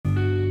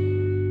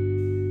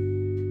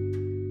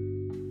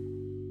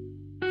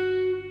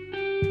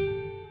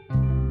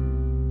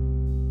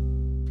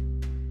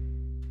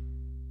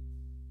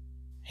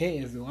Hey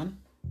everyone,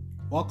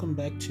 welcome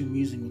back to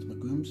Musing with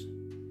Magooms.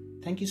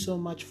 Thank you so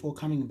much for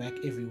coming back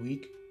every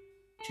week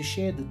to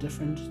share the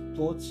different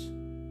thoughts,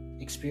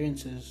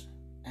 experiences,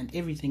 and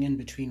everything in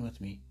between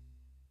with me.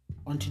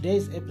 On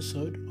today's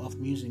episode of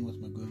Musing with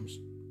Magooms,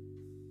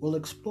 we'll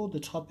explore the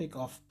topic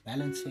of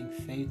balancing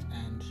faith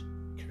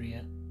and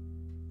career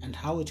and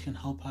how it can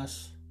help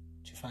us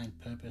to find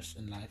purpose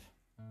in life.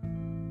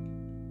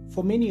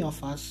 For many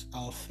of us,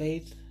 our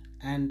faith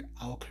and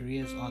our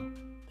careers are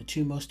the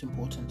two most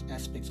important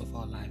aspects of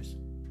our lives,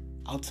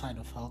 outside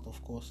of health,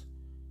 of course.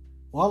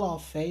 While our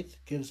faith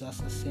gives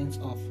us a sense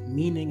of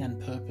meaning and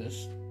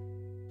purpose,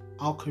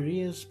 our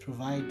careers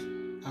provide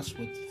us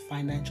with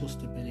financial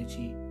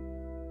stability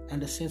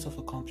and a sense of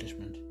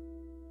accomplishment.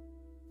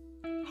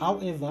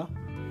 However,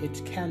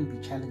 it can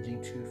be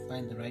challenging to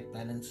find the right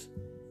balance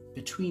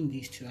between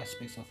these two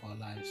aspects of our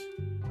lives,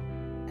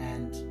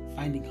 and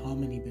finding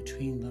harmony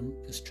between them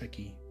is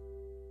tricky.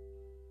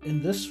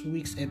 In this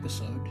week's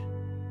episode,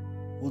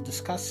 we'll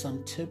discuss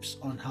some tips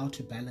on how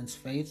to balance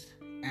faith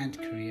and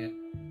career,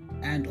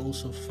 and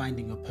also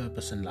finding a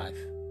purpose in life.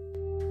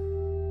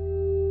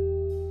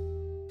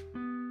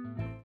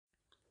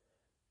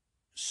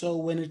 So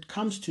when it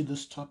comes to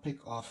this topic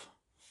of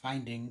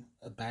finding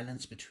a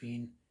balance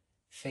between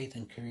faith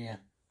and career,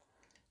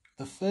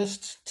 the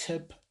first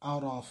tip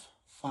out of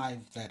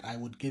 5 that I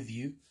would give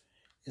you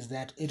is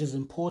that it is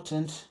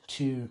important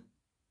to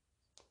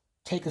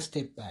take a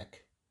step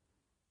back.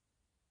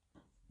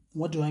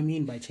 What do I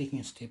mean by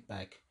taking a step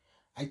back?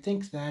 I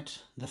think that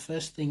the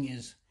first thing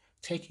is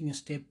taking a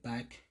step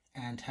back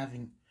and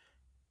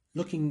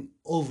looking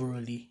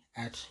overally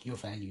at your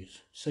values.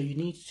 So you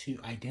need to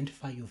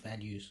identify your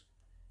values.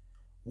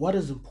 What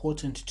is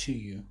important to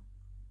you?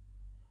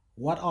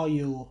 What are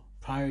your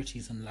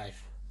priorities in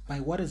life? By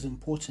what is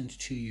important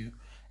to you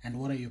and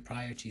what are your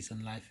priorities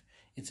in life?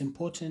 It's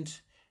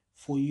important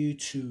for you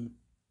to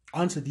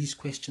answer these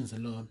questions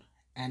alone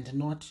and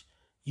not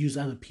use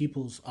other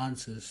people's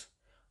answers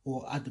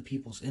or other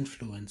people's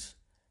influence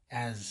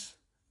as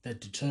the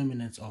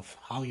determinants of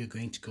how you're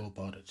going to go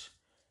about it.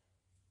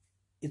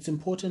 It's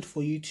important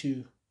for you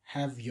to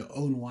have your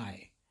own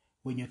why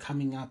when you're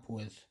coming up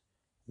with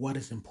what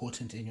is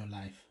important in your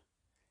life.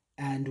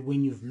 And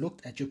when you've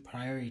looked at your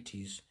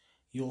priorities,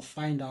 you'll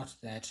find out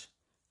that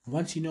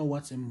once you know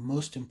what's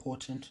most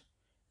important,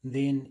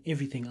 then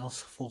everything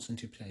else falls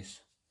into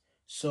place.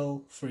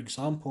 So, for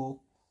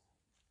example,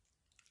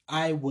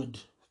 I would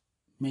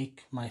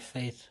make my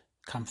faith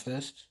come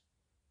first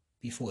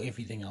before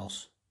everything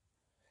else.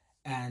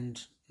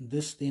 And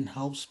this then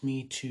helps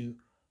me to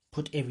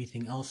put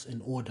everything else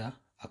in order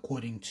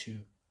according to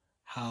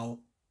how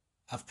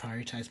I've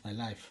prioritized my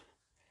life.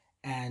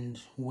 And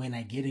when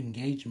I get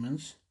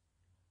engagements,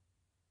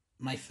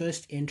 my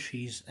first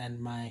entries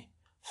and my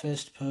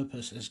first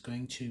purpose is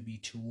going to be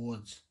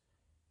towards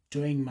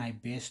doing my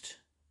best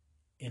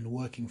in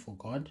working for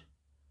God.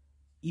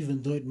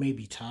 Even though it may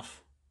be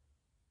tough,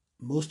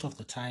 most of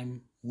the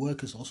time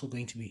work is also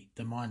going to be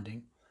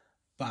demanding,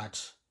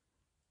 but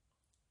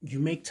you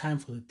make time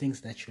for the things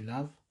that you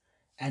love.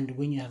 And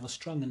when you have a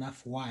strong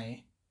enough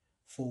why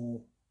for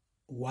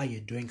why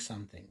you're doing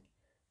something,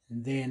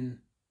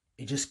 then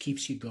it just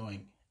keeps you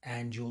going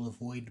and you'll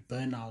avoid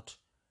burnout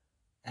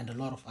and a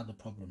lot of other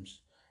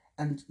problems.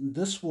 And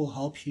this will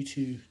help you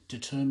to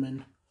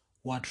determine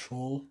what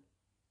role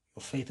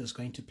your faith is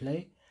going to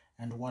play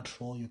and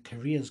what role your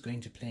career is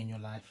going to play in your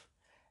life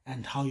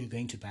and how you're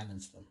going to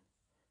balance them.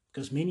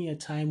 Because many a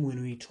time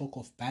when we talk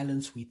of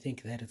balance, we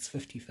think that it's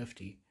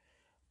 50-50,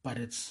 but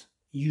it's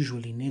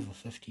usually never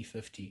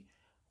 50-50.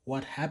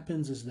 What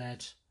happens is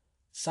that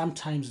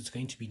sometimes it's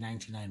going to be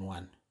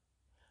 99-1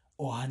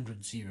 or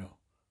 100-0.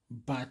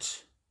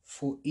 But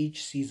for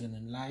each season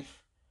in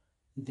life,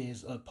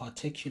 there's a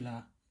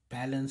particular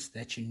balance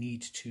that you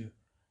need to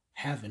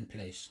have in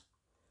place.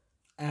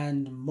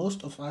 And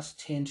most of us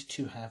tend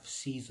to have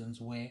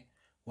seasons where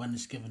one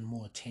is given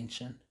more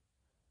attention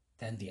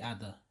than the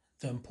other.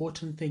 The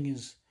important thing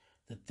is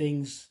the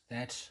things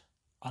that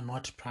are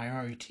not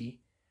priority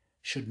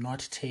should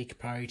not take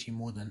priority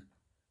more than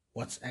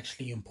what's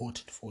actually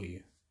important for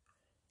you.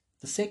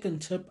 The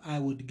second tip I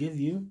would give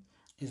you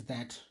is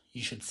that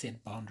you should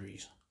set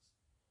boundaries.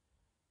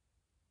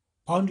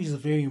 Boundaries are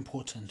very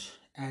important,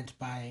 and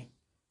by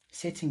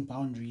setting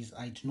boundaries,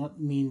 I do not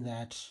mean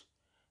that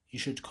you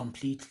should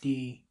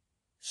completely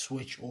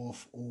switch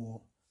off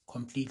or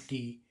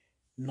completely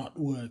not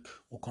work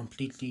or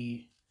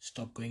completely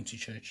stop going to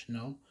church.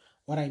 No.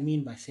 What I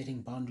mean by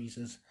setting boundaries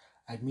is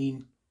I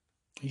mean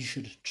you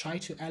should try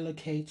to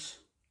allocate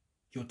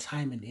your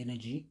time and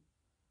energy.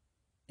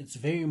 It's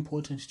very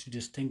important to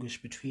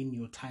distinguish between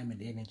your time and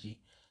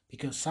energy,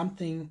 because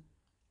something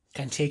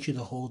can take you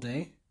the whole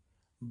day,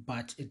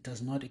 but it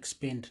does not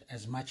expend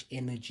as much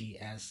energy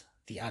as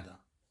the other.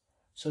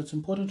 So it's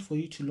important for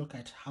you to look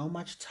at how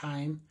much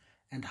time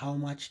and how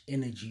much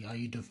energy are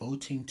you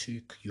devoting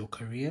to your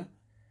career,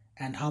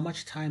 and how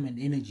much time and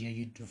energy are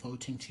you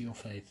devoting to your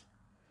faith.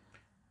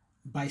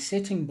 By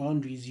setting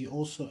boundaries, you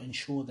also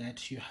ensure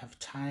that you have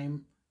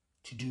time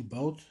to do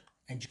both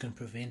and you can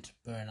prevent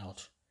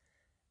burnout.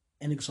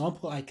 An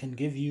example I can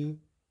give you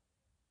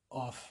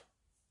of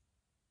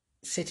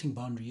setting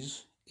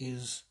boundaries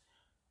is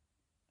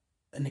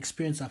an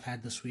experience I've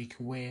had this week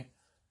where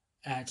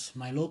at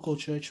my local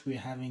church we're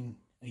having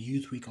a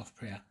youth week of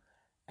prayer.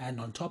 And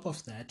on top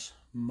of that,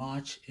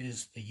 March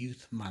is the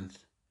youth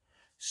month.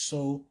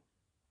 So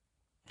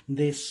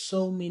there's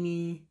so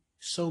many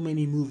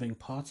moving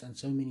parts and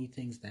so many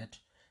things that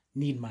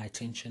need my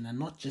attention, and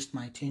not just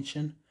my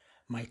attention,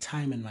 my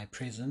time and my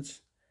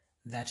presence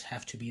that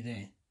have to be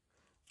there.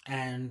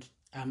 And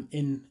I'm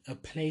in a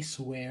place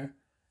where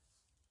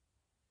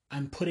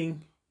I'm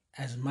putting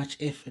as much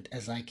effort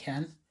as I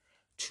can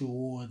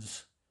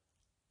towards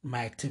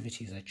my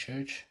activities at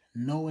church,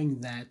 knowing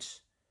that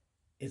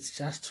it's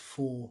just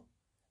for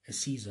a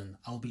season.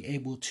 I'll be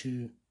able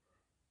to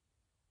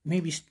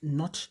maybe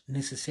not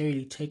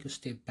necessarily take a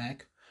step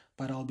back,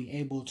 but I'll be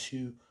able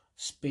to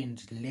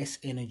spend less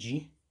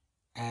energy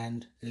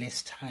and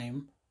less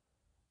time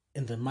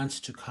in the months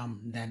to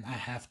come than I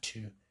have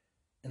to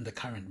in the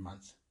current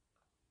month.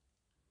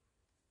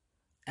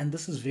 And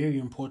this is very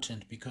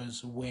important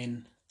because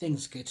when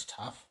things get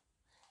tough,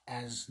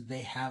 as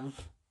they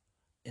have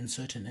in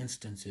certain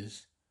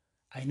instances,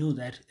 I know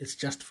that it's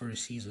just for a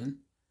season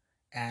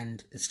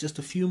and it's just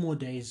a few more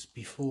days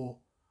before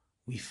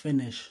we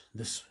finish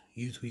this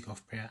youth week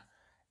of prayer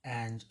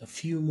and a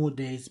few more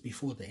days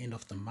before the end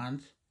of the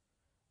month,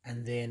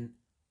 and then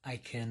I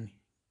can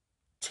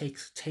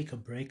take a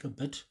break a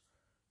bit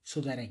so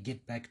that I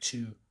get back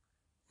to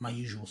my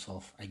usual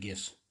self, I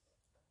guess.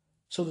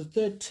 So the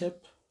third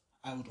tip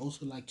I would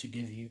also like to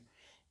give you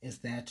is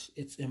that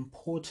it's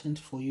important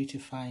for you to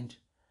find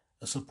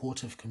a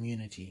supportive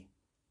community.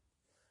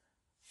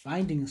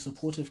 Finding a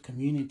supportive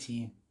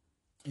community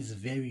is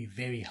very,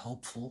 very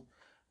helpful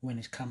when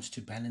it comes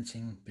to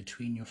balancing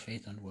between your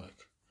faith and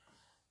work.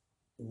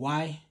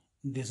 Why?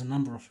 There's a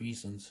number of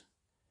reasons.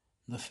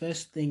 The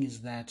first thing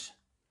is that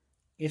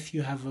if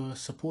you have a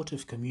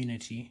supportive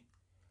community,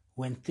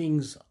 when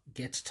things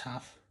get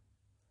tough,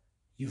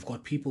 you've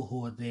got people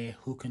who are there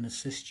who can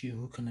assist you,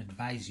 who can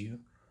advise you,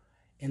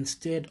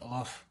 instead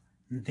of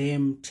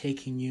them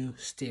taking you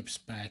steps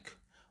back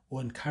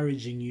or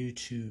encouraging you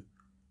to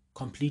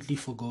completely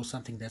forgo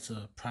something that's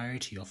a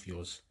priority of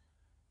yours.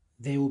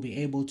 They will be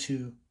able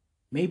to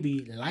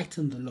maybe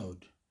lighten the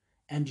load.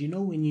 And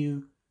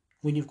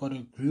when you've got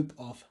a group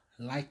of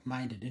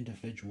like-minded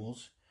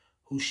individuals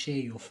who share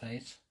your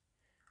faith,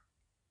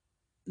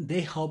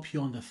 they help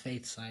you on the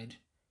faith side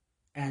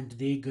and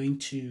they're going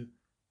to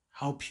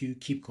help you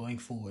keep going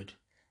forward.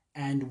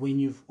 And when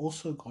you've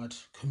also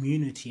got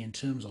community in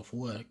terms of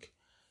work,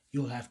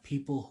 you'll have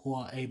people who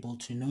are able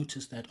to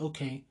notice that,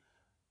 okay,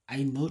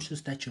 I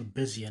noticed that you're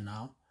busier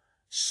now.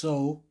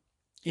 So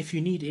if you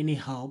need any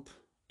help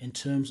in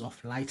terms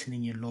of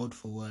lightening your load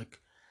for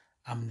work,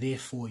 I'm there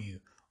for you.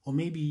 Or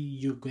maybe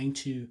you're going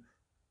to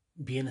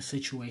be in a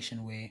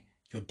situation where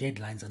your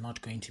deadlines are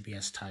not going to be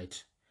as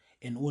tight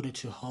in order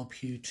to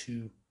help you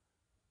to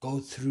go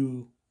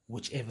through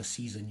whichever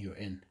season you're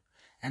in.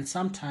 And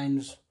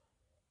sometimes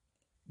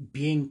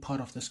being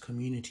part of this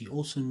community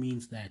also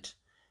means that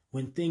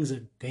when things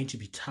are going to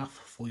be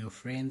tough for your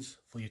friends,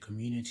 for your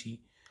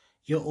community,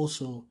 you're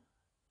also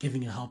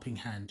giving a helping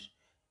hand.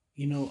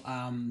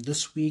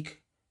 This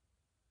week,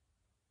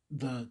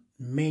 the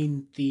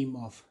main theme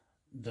of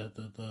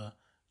the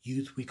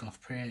youth week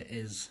of prayer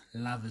is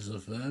love is a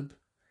verb.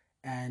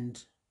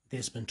 And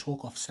there's been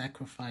talk of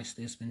sacrifice.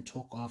 There's been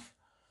talk of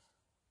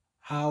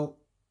how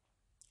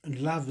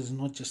love is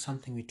not just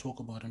something we talk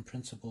about in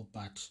principle,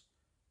 but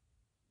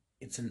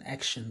it's an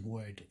action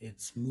word.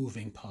 It's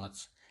moving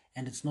parts.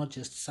 And it's not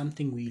just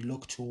something we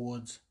look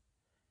towards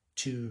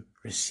to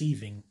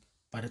receiving,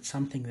 but it's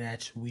something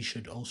that we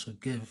should also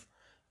give,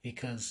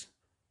 because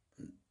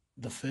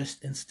the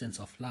first instance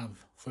of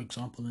love, for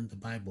example, in the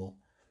Bible,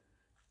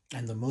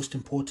 and the most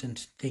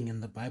important thing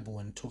in the Bible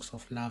when it talks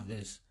of love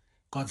is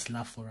God's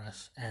love for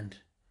us. And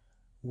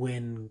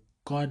when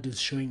God is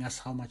showing us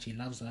how much He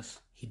loves us,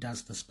 He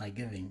does this by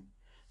giving.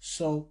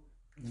 So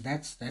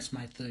that's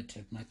my third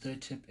tip. My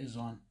third tip is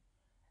on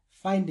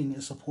finding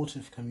a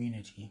supportive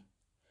community.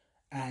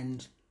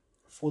 And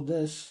for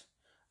this,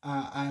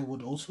 I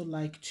would also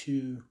like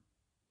to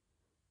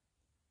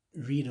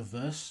read a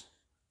verse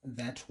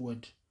that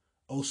would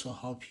also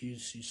help you.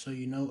 So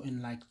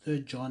in like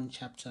 3 John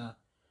chapter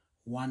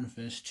 1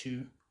 verse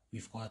 2,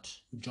 we've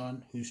got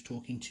John who's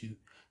talking to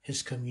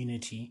his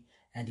community,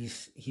 and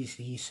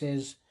he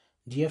says,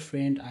 "Dear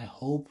friend, I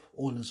hope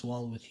all is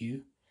well with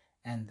you,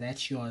 and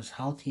that you are as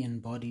healthy in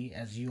body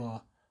as you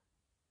are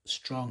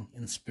strong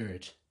in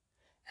spirit."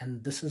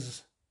 And this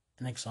is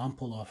an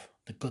example of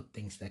the good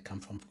things that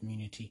come from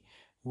community,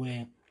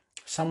 where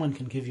someone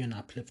can give you an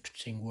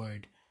uplifting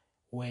word,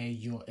 where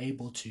you're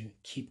able to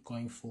keep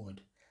going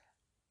forward.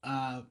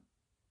 On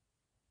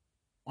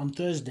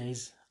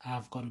Thursdays,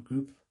 I've got a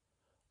group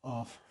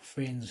of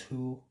friends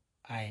who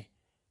I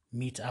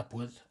meet up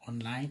with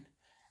online,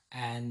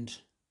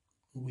 and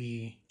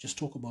we just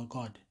talk about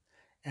God.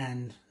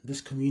 And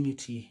this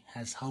community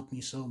has helped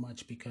me so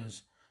much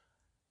because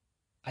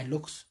I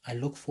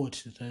look forward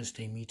to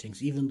Thursday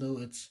meetings, even though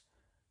it's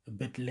a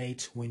bit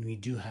late when we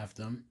do have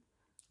them.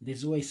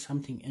 There's always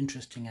something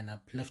interesting and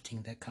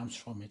uplifting that comes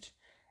from it.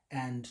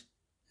 And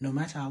no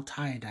matter how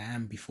tired I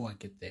am before I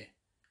get there,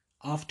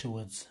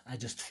 afterwards I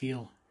just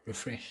feel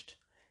refreshed.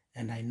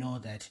 And I know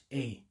that,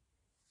 A,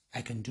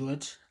 I can do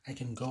it. I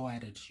can go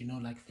at it.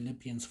 Like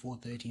Philippians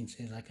 4:13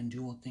 says, I can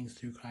do all things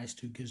through Christ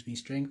who gives me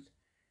strength.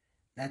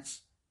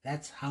 That's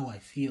that's how I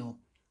feel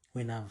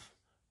when I've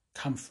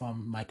come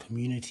from my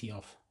community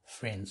of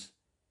friends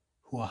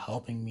who are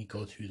helping me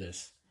go through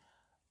this.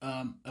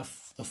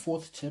 The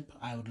fourth tip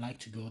I would like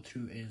to go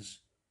through is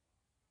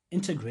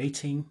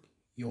integrating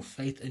your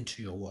faith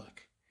into your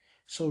work.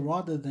 So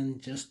rather than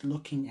just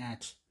looking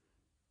at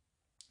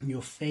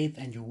your faith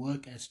and your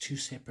work as two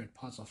separate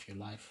parts of your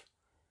life,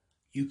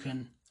 you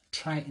can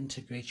try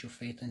integrate your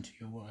faith into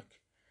your work.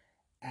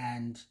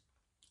 And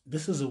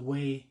this is a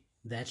way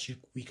that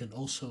we can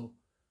also,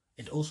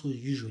 it also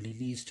usually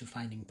leads to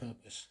finding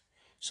purpose.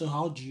 So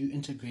how do you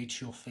integrate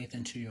your faith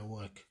into your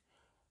work?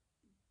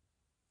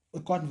 A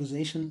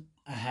conversation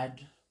I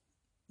had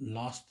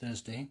last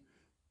Thursday,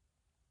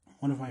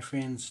 one of my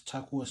friends,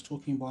 Taku, was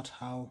talking about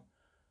how,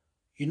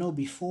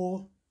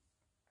 before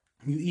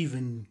you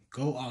even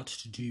go out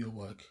to do your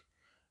work,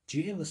 do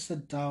you ever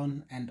sit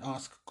down and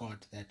ask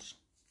God that,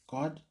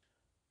 God,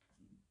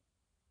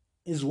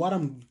 is what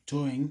I'm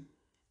doing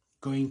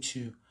going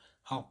to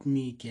help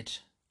me get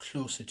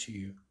closer to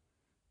you?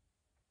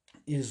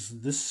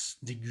 Is this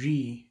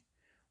degree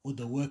or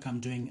the work I'm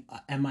doing,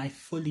 am I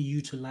fully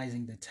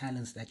utilizing the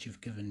talents that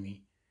you've given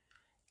me?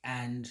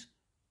 And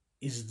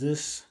is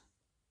this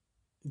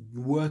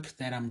work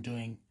that I'm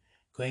doing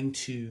going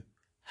to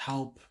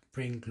help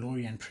bring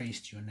glory and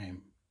praise to your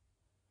name?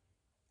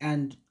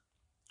 And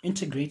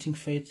integrating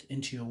faith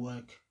into your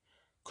work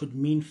could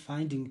mean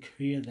finding a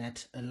career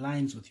that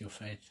aligns with your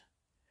faith.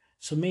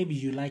 So maybe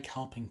you like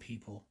helping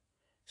people,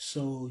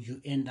 so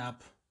you end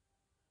up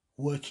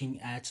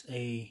working at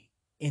a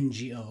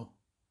NGO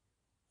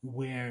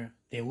where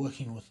they're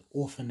working with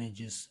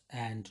orphanages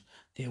and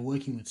they're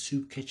working with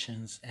soup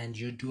kitchens, and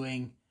you're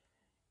doing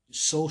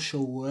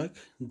social work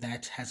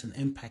that has an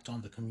impact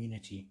on the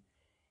community.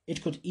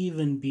 It could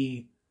even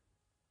be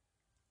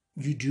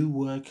you do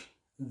work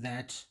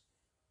that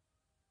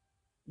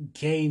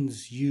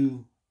gains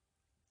you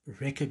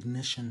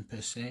recognition per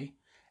se,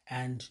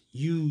 and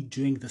you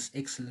doing this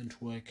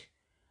excellent work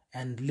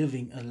and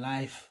living a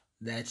life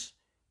that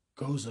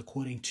goes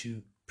according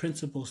to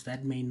principles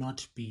that may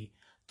not be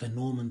the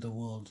norm in the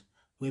world,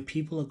 where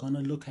people are going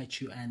to look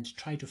at you and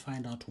try to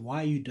find out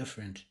why you're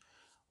different,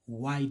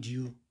 why do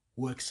you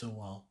work so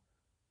well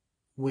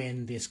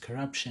when there's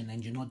corruption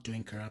and you're not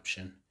doing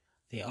corruption.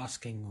 They're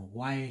asking,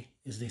 why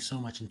is there so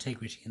much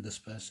integrity in this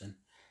person?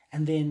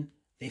 And then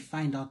they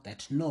find out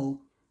that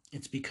no,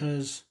 it's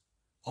because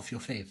of your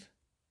faith.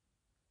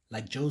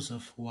 Like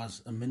Joseph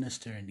was a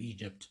minister in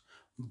Egypt,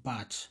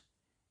 but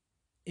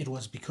it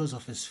was because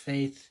of his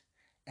faith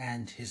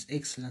and his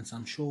excellence.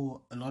 I'm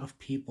sure a lot of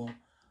people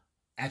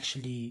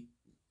actually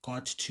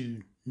got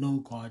to know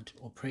God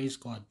or praise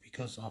God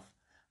because of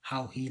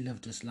how he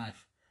lived his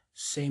life.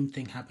 Same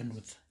thing happened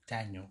with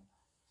Daniel.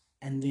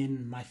 And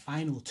then my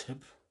final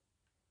tip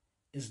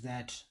is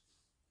that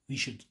we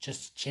should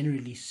just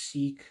generally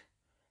seek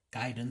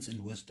guidance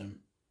and wisdom.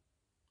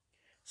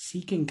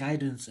 Seeking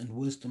guidance and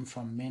wisdom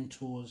from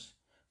mentors,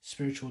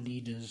 spiritual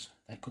leaders,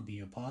 that could be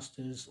your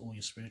pastors or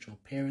your spiritual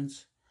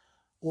parents,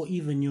 or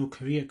even your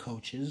career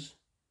coaches,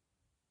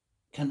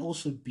 can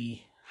also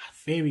be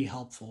very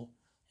helpful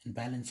in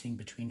balancing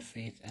between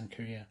faith and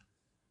career.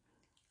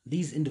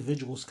 These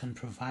individuals can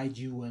provide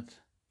you with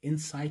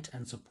insight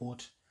and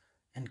support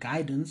and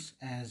guidance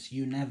as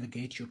you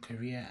navigate your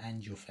career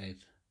and your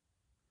faith.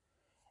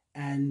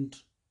 And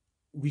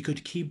we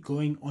could keep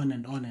going on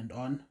and on and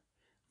on,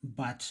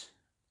 but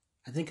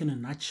I think in a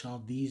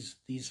nutshell, these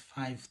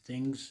five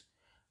things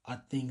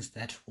are things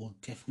that will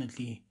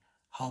definitely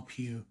help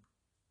you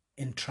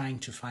in trying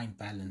to find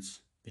balance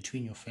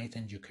between your faith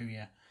and your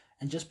career.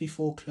 And just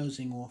before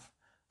closing off,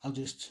 I'll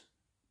just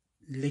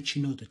let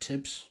you know the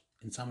tips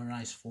in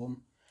summarized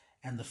form.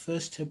 And the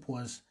first tip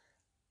was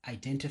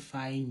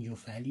identifying your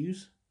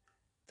values.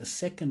 The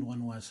second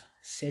one was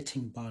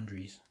setting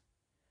boundaries.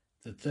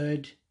 The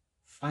third,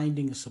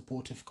 finding a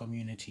supportive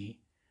community.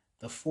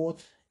 The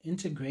fourth,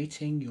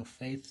 integrating your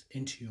faith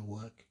into your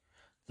work.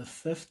 The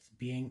fifth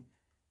being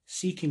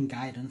seeking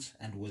guidance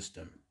and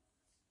wisdom.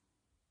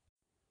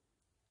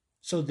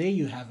 So there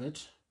you have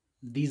it.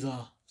 These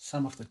are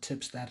some of the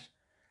tips that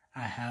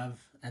I have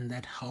and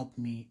that help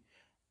me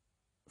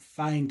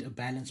find a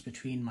balance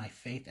between my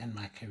faith and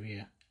my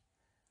career.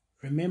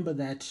 Remember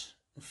that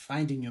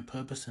finding your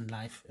purpose in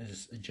life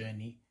is a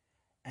journey,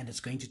 and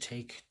it's going to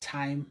take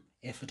time,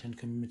 effort, and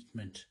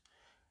commitment.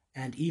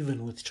 And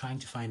even with trying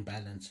to find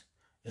balance,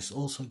 it's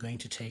also going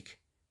to take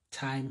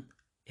time,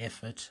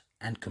 effort,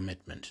 and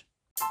commitment.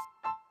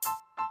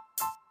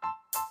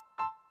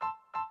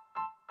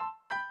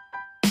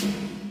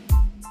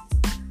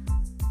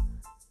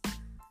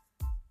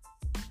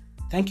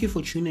 Thank you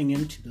for tuning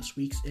in to this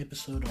week's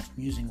episode of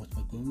Musing with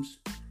Magooms.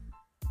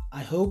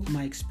 I hope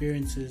my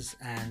experiences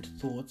and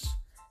thoughts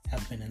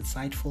have been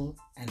insightful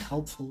and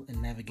helpful in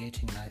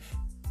navigating life.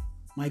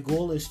 My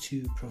goal is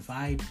to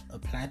provide a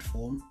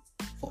platform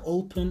for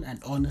open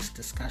and honest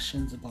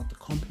discussions about the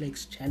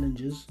complex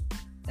challenges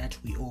that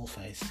we all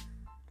face.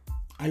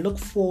 I look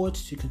forward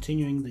to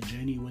continuing the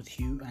journey with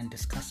you and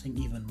discussing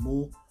even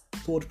more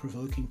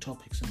thought-provoking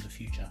topics in the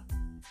future.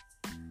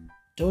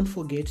 Don't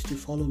forget to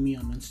follow me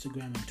on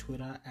Instagram and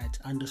Twitter at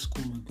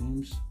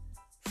 _Magooms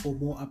for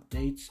more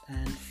updates,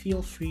 and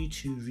feel free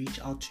to reach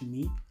out to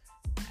me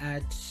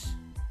at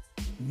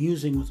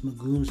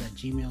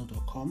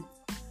musingwithmagooms@gmail.com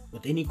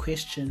with any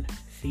question,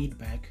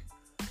 feedback,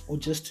 or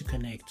just to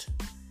connect.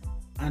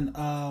 And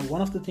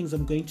one of the things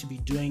I'm going to be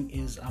doing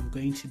is I'm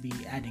going to be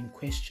adding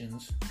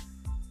questions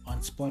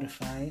on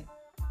Spotify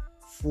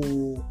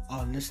for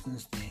our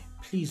listeners there.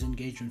 Please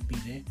engage with me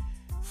there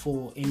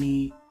for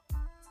any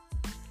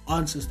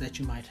answers that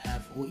you might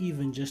have, or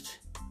even just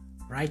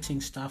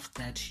writing stuff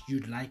that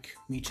you'd like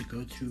me to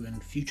go through in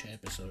future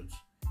episodes.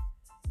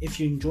 If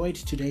you enjoyed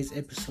today's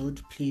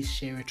episode, please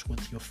share it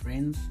with your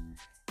friends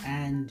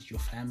and your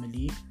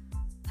family,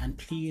 and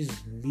please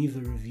leave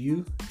a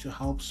review to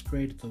help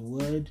spread the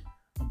word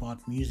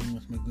about Musing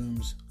with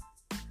Magooms.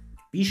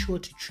 Be sure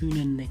to tune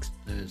in next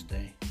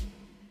Thursday,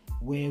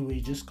 where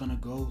we're just going to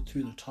go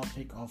through the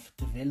topic of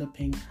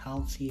developing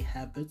healthy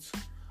habits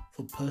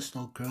for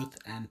personal growth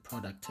and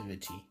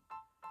productivity.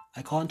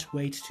 I can't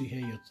wait to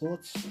hear your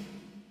thoughts.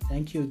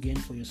 Thank you again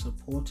for your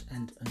support,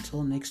 and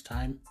until next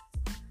time,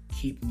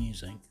 keep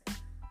musing.